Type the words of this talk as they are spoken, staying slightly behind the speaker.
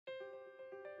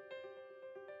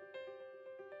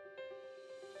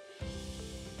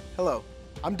Hello,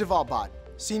 I'm Deval,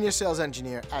 Senior Sales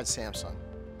Engineer at Samsung.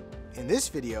 In this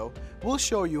video, we'll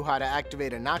show you how to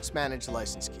activate a Knox Managed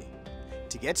license key.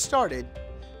 To get started,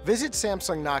 visit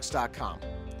samsungknox.com.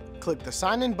 Click the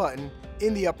Sign In button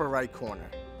in the upper right corner.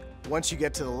 Once you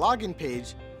get to the login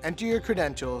page, enter your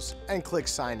credentials and click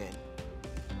Sign In.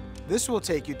 This will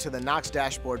take you to the Knox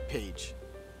dashboard page.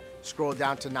 Scroll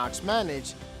down to Knox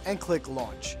Managed and click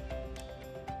Launch.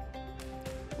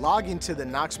 Log into the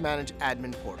Knox Managed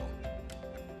admin portal.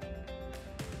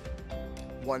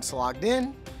 Once logged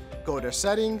in, go to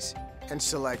Settings and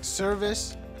select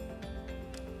Service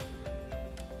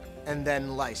and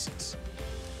then License.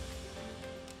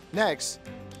 Next,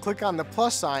 click on the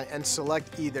plus sign and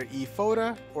select either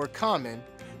E-FOTA or Common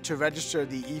to register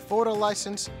the E-FOTA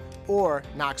license or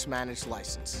Knox Managed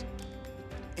license.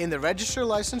 In the Register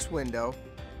License window,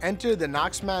 enter the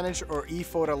Knox Managed or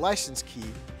E-FOTA license key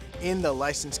in the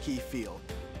License Key field.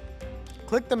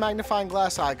 Click the magnifying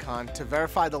glass icon to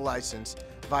verify the license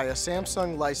via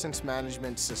Samsung License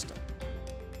Management System.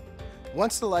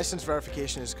 Once the license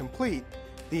verification is complete,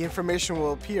 the information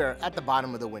will appear at the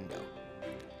bottom of the window.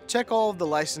 Check all of the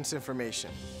license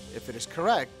information. If it is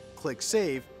correct, click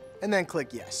Save and then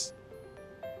click Yes.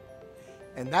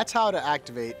 And that's how to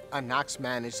activate a Knox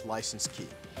Managed license key.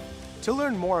 To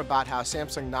learn more about how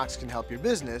Samsung Knox can help your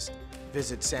business,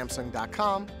 visit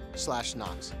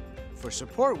samsung.com/Knox. For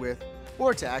support with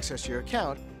or to access your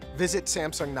account, visit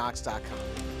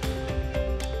samsungknox.com.